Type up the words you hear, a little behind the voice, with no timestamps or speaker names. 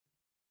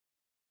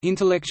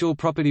Intellectual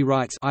property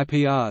rights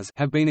 (IPRs)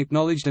 have been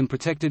acknowledged and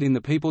protected in the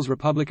People's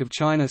Republic of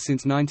China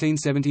since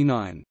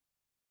 1979.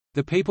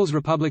 The People's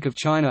Republic of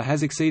China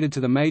has acceded to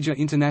the major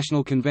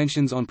international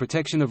conventions on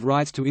protection of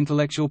rights to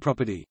intellectual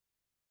property.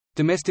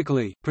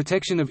 Domestically,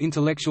 protection of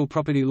intellectual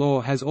property law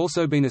has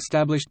also been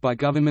established by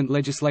government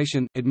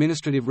legislation,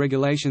 administrative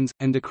regulations,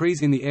 and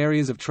decrees in the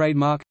areas of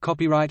trademark,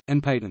 copyright,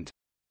 and patent.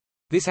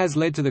 This has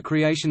led to the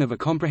creation of a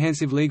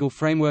comprehensive legal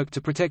framework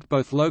to protect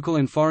both local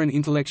and foreign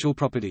intellectual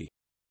property.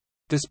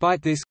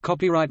 Despite this,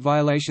 copyright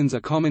violations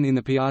are common in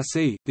the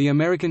PRC. The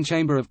American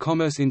Chamber of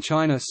Commerce in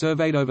China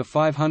surveyed over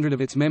 500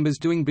 of its members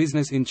doing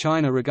business in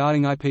China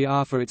regarding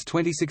IPR for its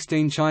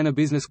 2016 China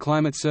Business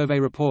Climate Survey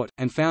report,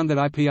 and found that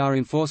IPR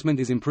enforcement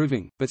is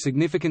improving, but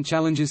significant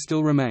challenges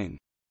still remain.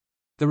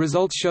 The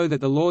results show that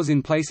the laws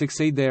in place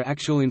exceed their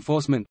actual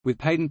enforcement, with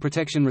patent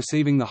protection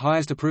receiving the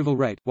highest approval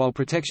rate, while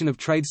protection of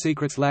trade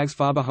secrets lags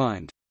far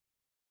behind.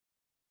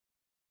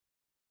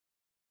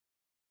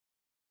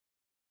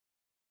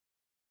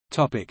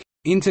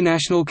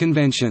 International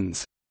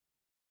conventions.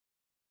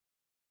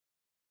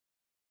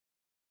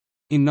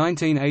 In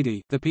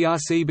 1980, the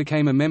PRC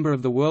became a member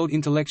of the World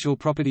Intellectual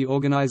Property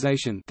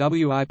Organization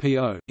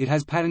 (WIPO). It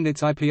has patented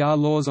its IPR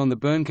laws on the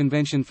Berne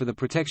Convention for the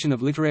protection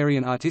of literary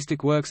and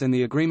artistic works and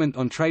the Agreement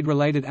on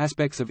Trade-Related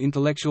Aspects of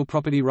Intellectual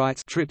Property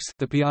Rights (TRIPS).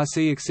 The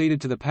PRC acceded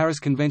to the Paris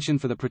Convention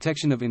for the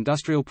Protection of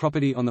Industrial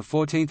Property on the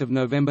 14th of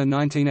November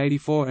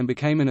 1984 and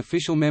became an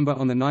official member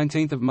on the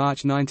 19th of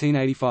March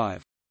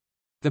 1985.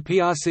 The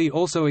PRC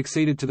also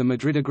acceded to the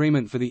Madrid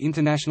Agreement for the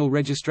International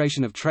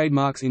Registration of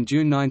Trademarks in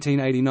June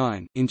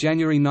 1989. In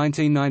January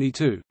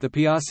 1992, the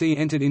PRC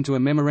entered into a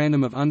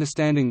Memorandum of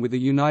Understanding with the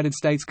United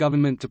States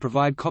government to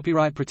provide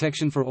copyright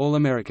protection for all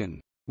American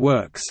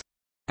works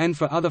and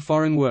for other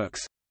foreign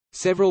works.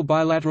 Several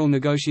bilateral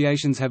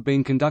negotiations have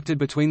been conducted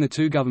between the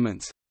two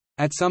governments.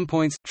 At some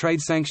points, trade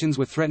sanctions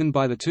were threatened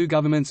by the two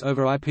governments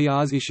over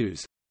IPR's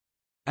issues.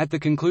 At the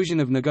conclusion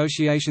of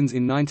negotiations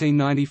in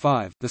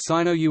 1995, the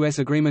Sino-US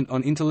Agreement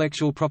on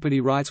Intellectual Property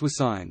Rights was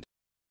signed.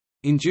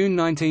 In June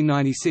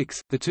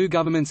 1996, the two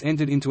governments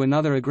entered into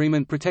another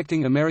agreement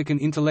protecting American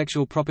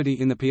intellectual property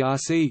in the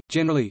PRC.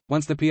 Generally,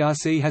 once the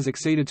PRC has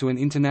acceded to an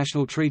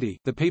international treaty,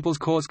 the people's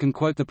courts can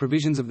quote the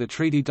provisions of the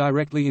treaty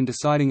directly in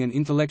deciding an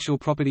intellectual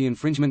property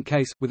infringement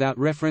case, without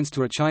reference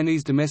to a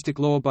Chinese domestic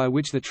law by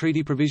which the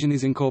treaty provision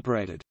is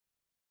incorporated.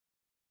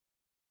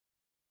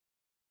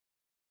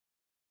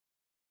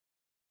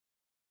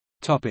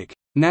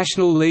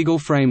 National legal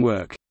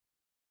framework.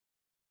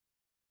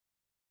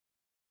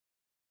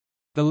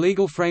 The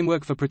legal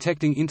framework for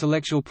protecting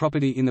intellectual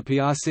property in the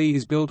PRC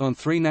is built on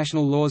three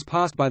national laws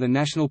passed by the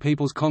National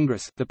People's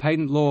Congress: the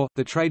Patent Law,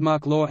 the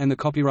Trademark Law and the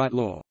Copyright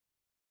Law.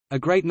 A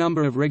great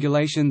number of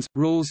regulations,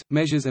 rules,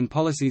 measures and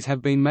policies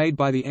have been made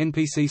by the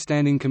NPC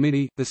Standing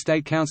Committee, the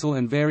State Council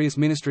and various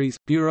ministries,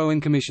 bureau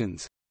and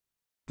commissions.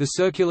 The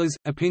circulars,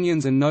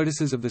 opinions and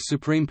notices of the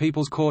Supreme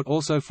People's Court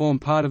also form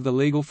part of the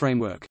legal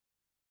framework.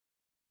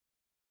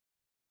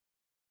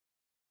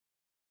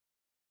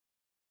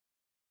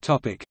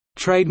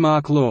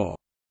 Trademark law.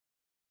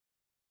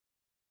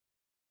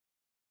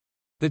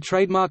 The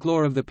Trademark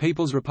Law of the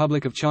People's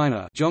Republic of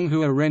China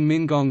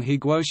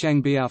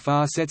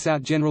sets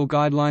out general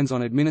guidelines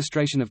on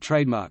administration of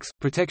trademarks,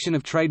 protection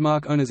of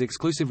trademark owners'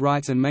 exclusive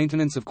rights and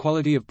maintenance of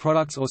quality of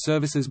products or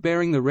services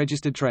bearing the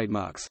registered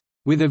trademarks,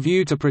 with a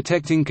view to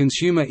protecting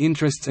consumer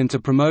interests and to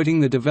promoting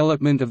the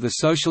development of the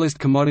socialist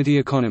commodity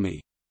economy.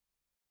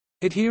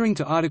 Adhering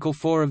to Article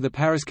 4 of the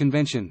Paris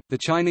Convention, the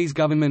Chinese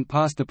government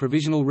passed the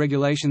provisional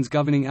regulations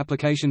governing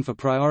application for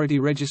priority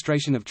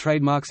registration of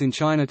trademarks in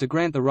China to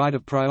grant the right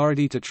of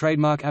priority to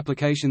trademark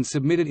applications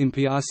submitted in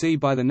PRC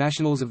by the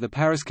nationals of the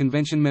Paris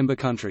Convention member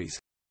countries.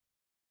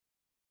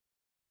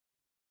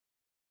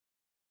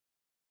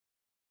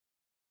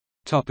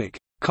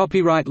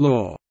 Copyright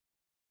law.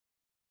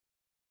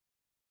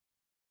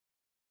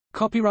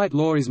 Copyright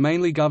law is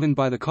mainly governed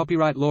by the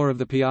Copyright Law of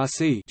the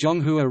PRC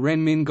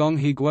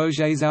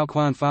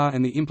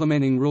and the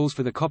implementing rules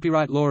for the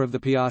Copyright Law of the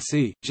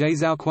PRC.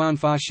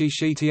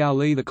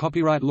 The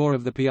Copyright Law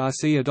of the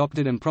PRC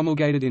adopted and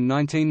promulgated in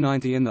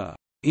 1990 and the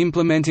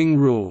implementing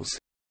rules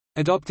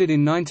adopted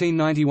in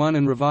 1991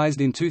 and revised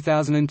in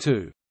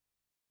 2002.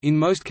 In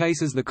most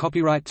cases the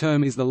copyright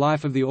term is the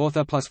life of the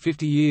author plus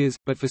 50 years,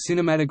 but for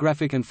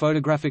cinematographic and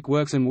photographic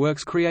works and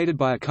works created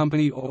by a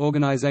company or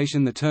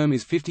organization the term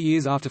is 50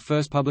 years after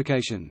first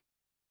publication.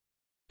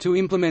 To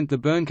implement the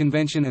Berne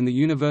Convention and the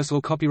Universal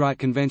Copyright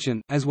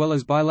Convention, as well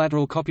as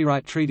bilateral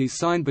copyright treaties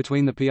signed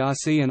between the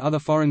PRC and other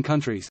foreign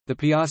countries, the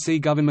PRC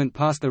government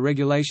passed the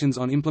Regulations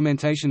on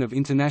Implementation of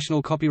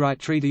International Copyright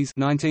Treaties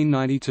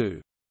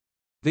 1992.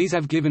 These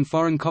have given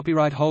foreign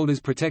copyright holders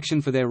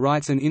protection for their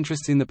rights and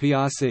interests in the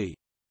PRC.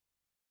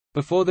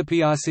 Before the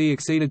PRC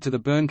acceded to the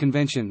Berne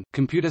Convention,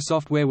 computer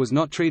software was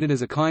not treated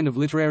as a kind of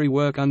literary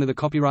work under the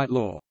copyright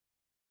law.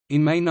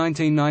 In May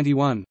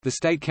 1991, the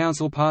State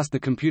Council passed the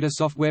Computer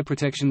Software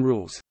Protection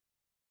Rules.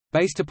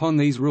 Based upon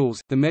these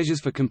rules, the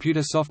measures for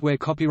computer software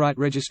copyright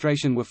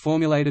registration were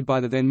formulated by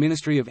the then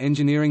Ministry of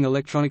Engineering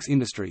Electronics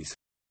Industries.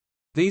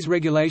 These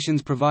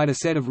regulations provide a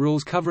set of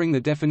rules covering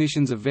the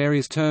definitions of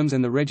various terms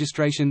and the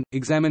registration,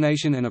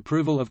 examination and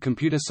approval of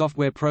computer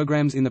software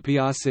programs in the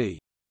PRC.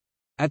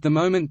 At the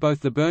moment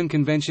both the Berne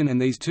Convention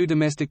and these two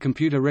domestic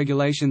computer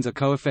regulations are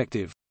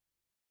co-effective.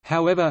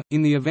 However,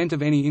 in the event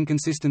of any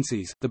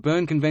inconsistencies, the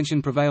Berne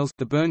Convention prevails.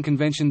 The Berne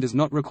Convention does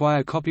not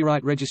require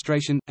copyright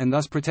registration, and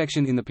thus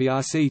protection in the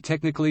PRC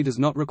technically does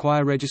not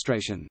require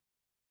registration.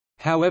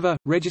 However,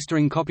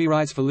 registering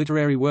copyrights for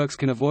literary works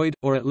can avoid,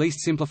 or at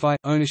least simplify,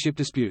 ownership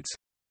disputes.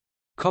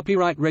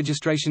 Copyright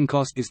registration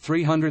cost is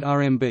 300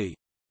 RMB.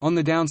 On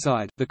the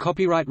downside, the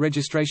copyright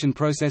registration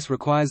process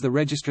requires the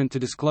registrant to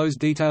disclose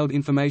detailed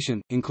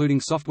information, including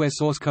software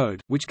source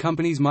code, which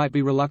companies might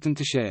be reluctant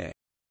to share.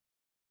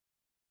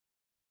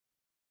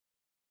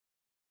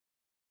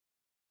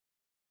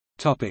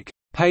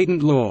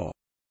 Patent law.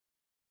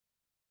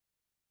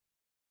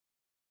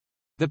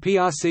 The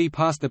PRC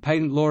passed the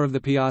Patent Law of the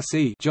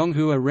PRC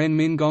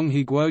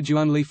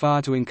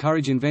to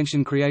encourage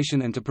invention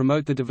creation and to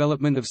promote the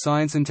development of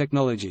science and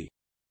technology.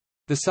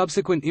 The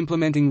subsequent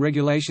implementing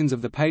regulations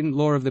of the Patent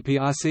Law of the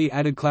PRC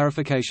added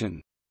clarification.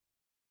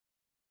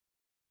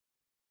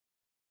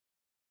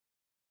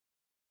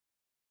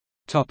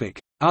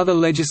 Other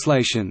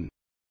legislation.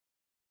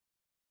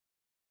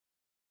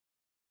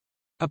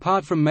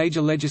 Apart from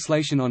major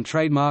legislation on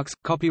trademarks,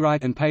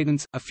 copyright and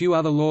patents, a few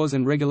other laws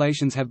and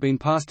regulations have been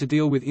passed to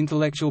deal with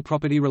intellectual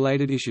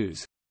property-related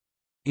issues.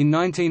 In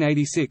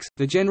 1986,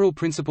 the General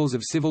Principles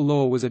of Civil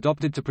Law was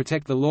adopted to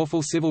protect the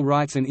lawful civil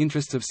rights and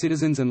interests of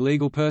citizens and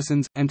legal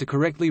persons, and to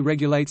correctly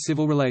regulate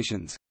civil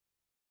relations.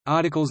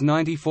 Articles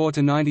 94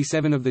 to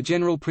 97 of the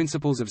General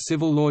Principles of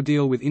Civil Law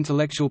deal with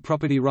intellectual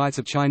property rights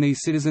of Chinese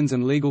citizens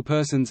and legal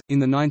persons. In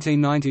the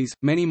 1990s,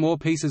 many more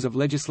pieces of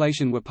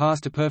legislation were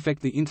passed to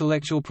perfect the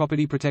intellectual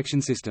property protection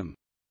system.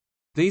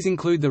 These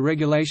include the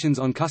Regulations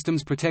on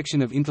Customs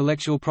Protection of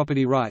Intellectual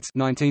Property Rights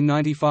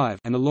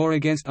 1995 and the Law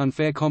Against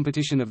Unfair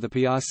Competition of the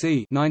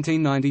PRC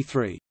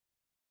 1993.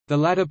 The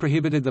latter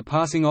prohibited the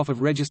passing off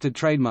of registered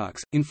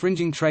trademarks,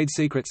 infringing trade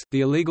secrets, the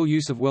illegal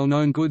use of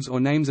well-known goods or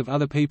names of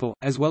other people,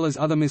 as well as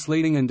other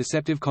misleading and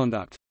deceptive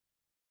conduct.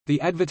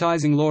 The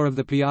Advertising Law of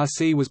the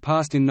PRC was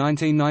passed in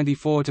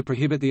 1994 to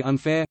prohibit the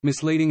unfair,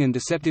 misleading and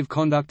deceptive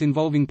conduct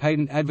involving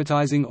patent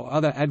advertising or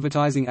other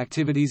advertising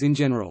activities in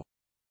general.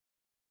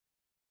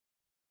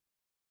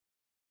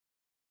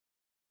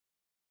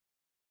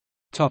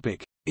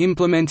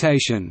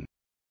 Implementation.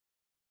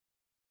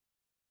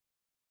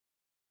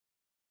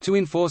 To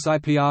enforce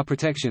IPR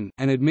protection,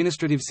 an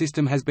administrative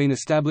system has been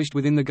established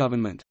within the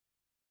government.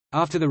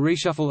 After the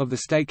reshuffle of the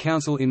State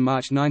Council in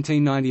March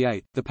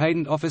 1998, the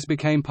Patent Office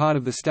became part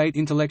of the State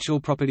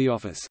Intellectual Property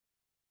Office.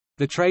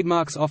 The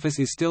Trademarks Office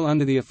is still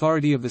under the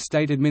authority of the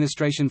State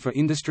Administration for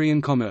Industry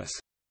and Commerce.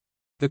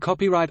 The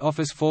Copyright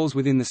Office falls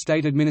within the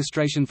State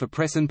Administration for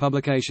Press and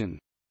Publication.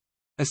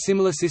 A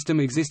similar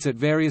system exists at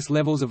various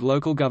levels of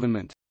local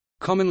government.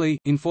 Commonly,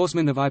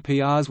 enforcement of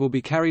IPRs will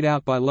be carried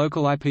out by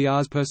local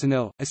IPRs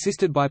personnel,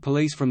 assisted by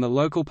police from the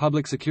local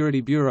Public Security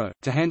Bureau.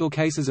 To handle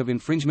cases of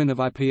infringement of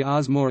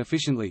IPRs more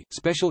efficiently,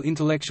 special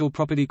intellectual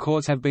property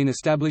courts have been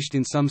established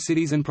in some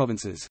cities and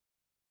provinces.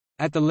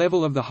 At the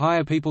level of the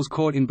Higher People's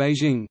Court in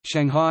Beijing,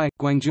 Shanghai,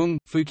 Guangzhou,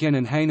 Fujian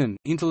and Hainan,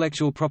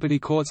 intellectual property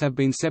courts have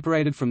been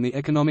separated from the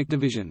Economic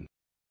Division.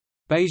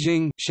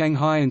 Beijing,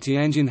 Shanghai and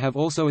Tianjin have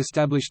also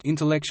established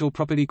intellectual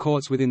property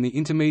courts within the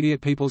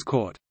Intermediate People's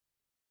Court.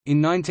 In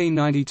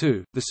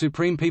 1992, the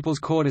Supreme People's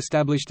Court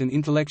established an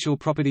intellectual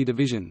property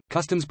division.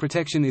 Customs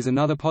protection is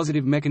another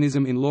positive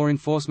mechanism in law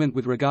enforcement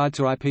with regard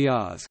to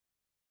IPRs.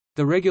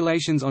 The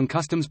Regulations on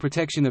Customs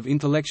Protection of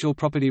Intellectual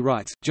Property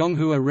Rights,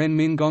 Zhonghua Ren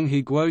Min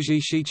Gonghe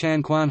Guozhi Shi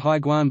Chan Quan Hai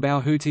Guan Bao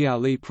Hu Tiao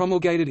Li,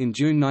 promulgated in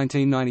June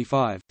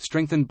 1995,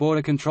 strengthened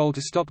border control to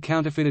stop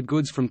counterfeited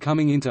goods from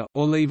coming into,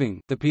 or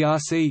leaving, the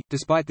PRC.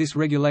 Despite this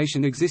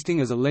regulation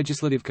existing as a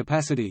legislative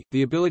capacity,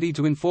 the ability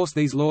to enforce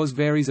these laws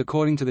varies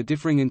according to the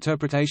differing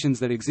interpretations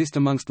that exist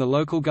amongst the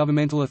local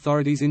governmental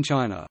authorities in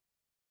China.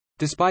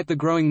 Despite the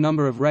growing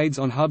number of raids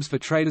on hubs for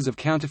traders of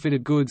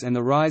counterfeited goods and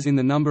the rise in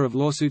the number of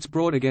lawsuits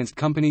brought against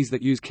companies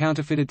that use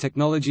counterfeited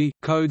technology,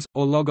 codes,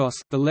 or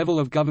logos, the level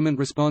of government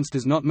response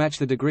does not match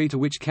the degree to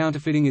which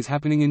counterfeiting is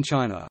happening in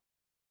China.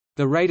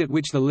 The rate at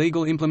which the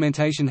legal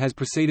implementation has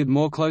proceeded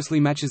more closely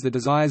matches the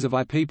desires of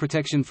IP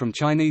protection from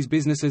Chinese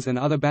businesses and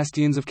other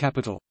bastions of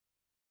capital.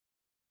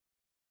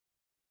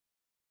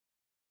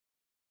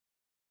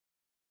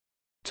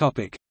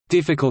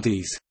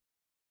 Difficulties.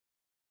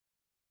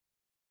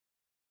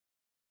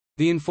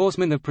 The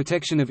enforcement of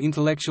protection of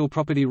intellectual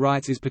property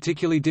rights is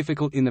particularly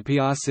difficult in the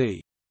PRC.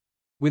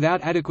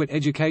 Without adequate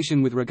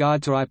education with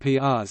regard to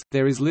IPRs,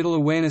 there is little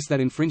awareness that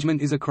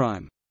infringement is a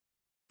crime.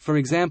 For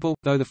example,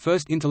 though the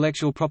first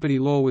intellectual property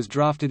law was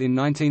drafted in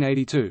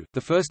 1982,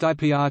 the first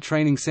IPR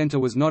training center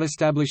was not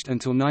established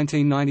until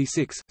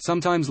 1996.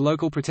 Sometimes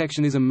local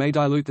protectionism may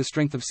dilute the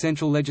strength of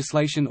central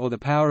legislation or the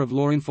power of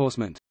law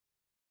enforcement.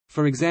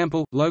 For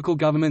example, local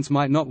governments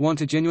might not want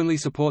to genuinely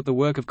support the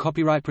work of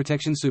copyright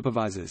protection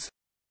supervisors.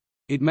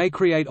 It may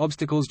create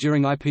obstacles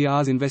during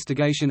IPR's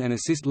investigation and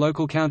assist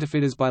local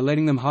counterfeiters by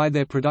letting them hide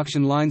their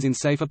production lines in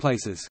safer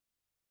places.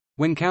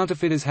 When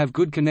counterfeiters have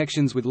good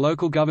connections with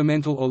local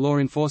governmental or law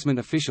enforcement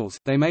officials,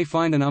 they may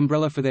find an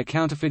umbrella for their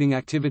counterfeiting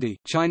activity.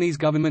 Chinese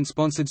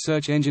government-sponsored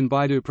search engine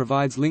Baidu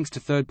provides links to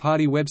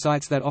third-party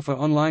websites that offer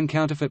online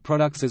counterfeit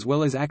products as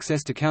well as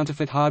access to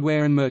counterfeit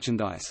hardware and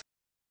merchandise.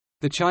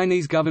 The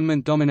Chinese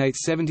government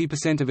dominates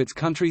 70% of its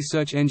country's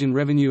search engine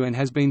revenue and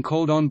has been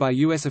called on by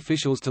U.S.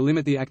 officials to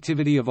limit the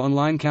activity of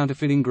online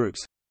counterfeiting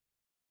groups.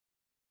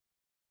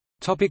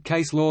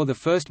 Case law. The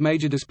first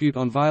major dispute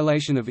on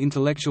violation of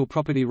intellectual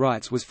property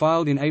rights was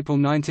filed in April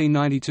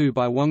 1992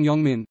 by Wang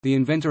Yongmin, the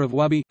inventor of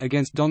Wubi,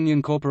 against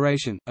Dongyun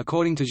Corporation.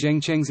 According to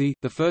Zheng Chengzi,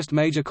 the first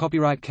major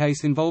copyright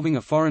case involving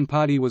a foreign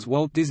party was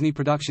Walt Disney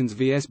Productions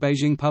vs.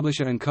 Beijing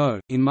Publisher & Co.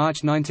 In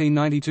March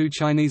 1992,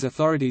 Chinese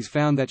authorities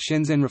found that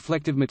Shenzhen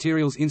Reflective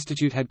Materials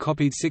Institute had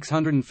copied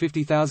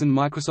 650,000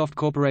 Microsoft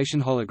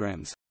Corporation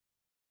holograms.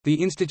 The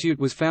institute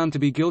was found to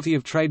be guilty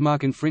of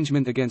trademark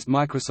infringement against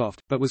Microsoft,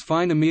 but was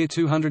fined a mere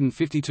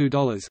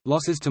 $252.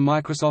 Losses to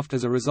Microsoft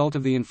as a result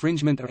of the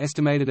infringement are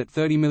estimated at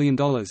 $30 million.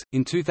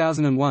 In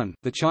 2001,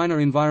 the China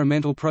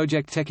Environmental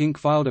Project Tech Inc.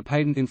 filed a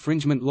patent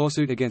infringement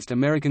lawsuit against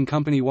American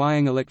company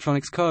Wying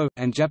Electronics Co.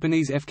 and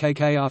Japanese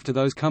FKK after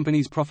those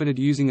companies profited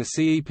using a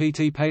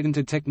CEPT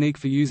patented technique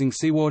for using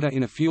seawater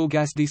in a fuel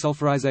gas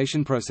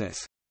desulfurization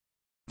process.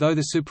 Though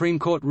the Supreme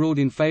Court ruled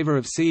in favor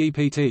of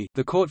CEPT,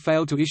 the court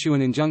failed to issue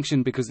an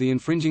injunction because the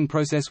infringing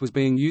process was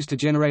being used to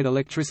generate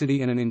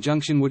electricity and an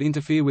injunction would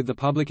interfere with the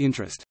public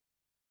interest.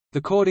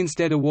 The court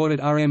instead awarded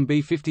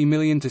RMB 50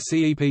 million to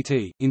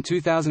CEPT. In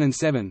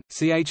 2007,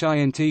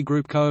 CHINT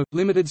Group Co.,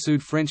 Limited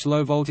sued French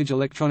low-voltage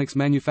electronics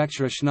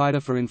manufacturer Schneider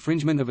for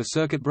infringement of a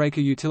circuit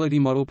breaker utility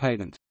model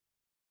patent.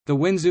 The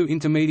Wenzhou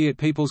Intermediate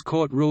People's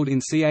Court ruled in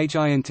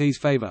CHINT's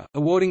favor,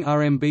 awarding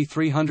RMB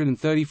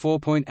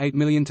 334.8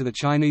 million to the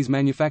Chinese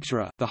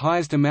manufacturer, the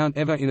highest amount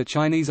ever in a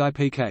Chinese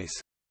IP case.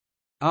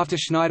 After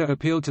Schneider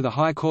appealed to the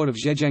High Court of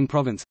Zhejiang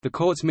Province, the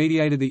courts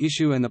mediated the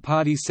issue and the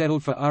parties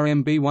settled for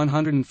RMB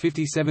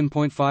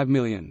 157.5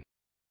 million.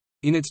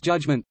 In its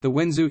judgment, the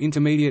Wenzhou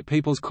Intermediate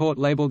People's Court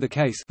labeled the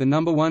case the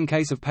number one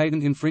case of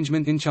patent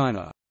infringement in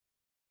China.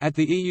 At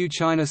the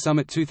EU-China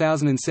Summit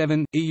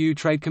 2007, EU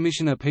Trade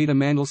Commissioner Peter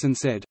Mandelson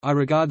said, "I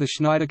regard the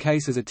Schneider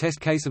case as a test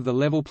case of the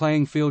level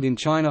playing field in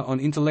China on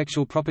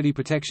intellectual property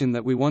protection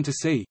that we want to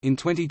see." In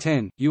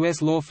 2010,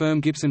 U.S. law firm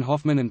Gibson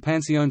Hoffman and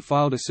Pancione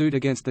filed a suit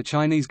against the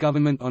Chinese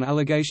government on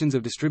allegations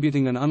of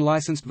distributing an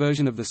unlicensed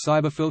version of the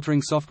cyber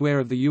filtering software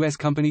of the U.S.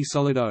 company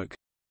Solid Oak.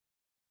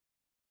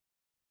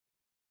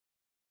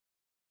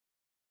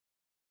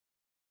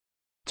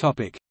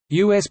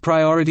 U.S.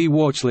 priority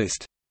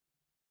watchlist.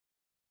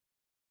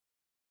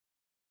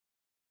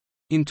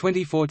 In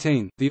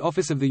 2014, the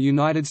Office of the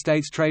United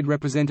States Trade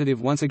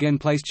Representative once again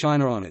placed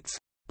China on its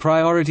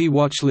priority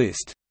watch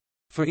list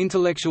for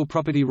intellectual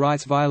property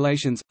rights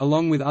violations,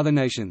 along with other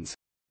nations.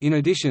 In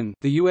addition,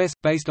 the U.S.,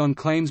 based on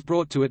claims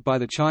brought to it by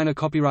the China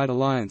Copyright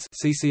Alliance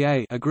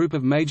 (CCA), a group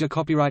of major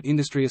copyright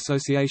industry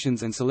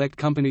associations and select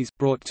companies,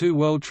 brought two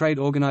World Trade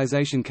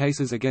Organization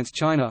cases against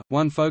China,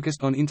 one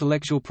focused on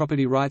intellectual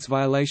property rights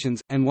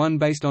violations, and one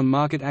based on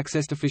market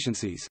access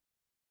deficiencies.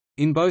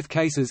 In both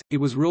cases, it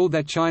was ruled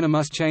that China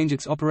must change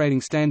its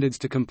operating standards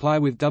to comply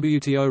with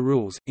WTO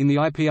rules. In the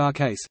IPR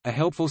case, a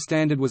helpful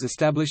standard was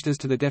established as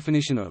to the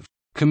definition of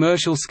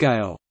commercial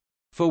scale,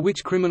 for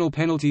which criminal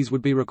penalties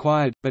would be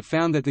required, but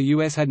found that the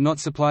U.S. had not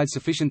supplied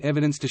sufficient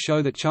evidence to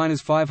show that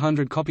China's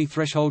 500-copy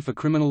threshold for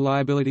criminal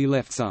liability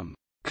left some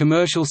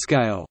commercial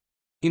scale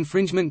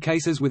infringement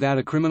cases without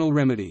a criminal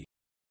remedy.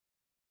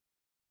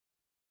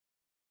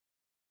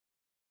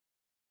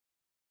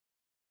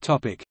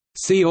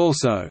 See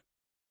also: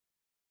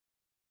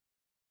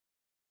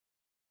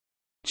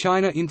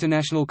 China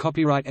International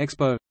Copyright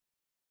Expo,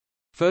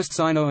 First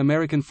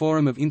Sino-American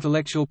Forum of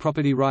Intellectual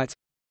Property Rights,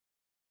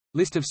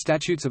 List of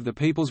statutes of the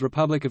People's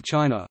Republic of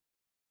China,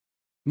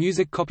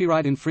 Music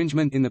copyright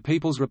infringement in the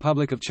People's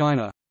Republic of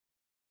China,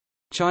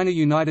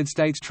 China–United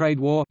States trade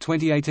war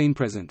 2018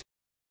 present.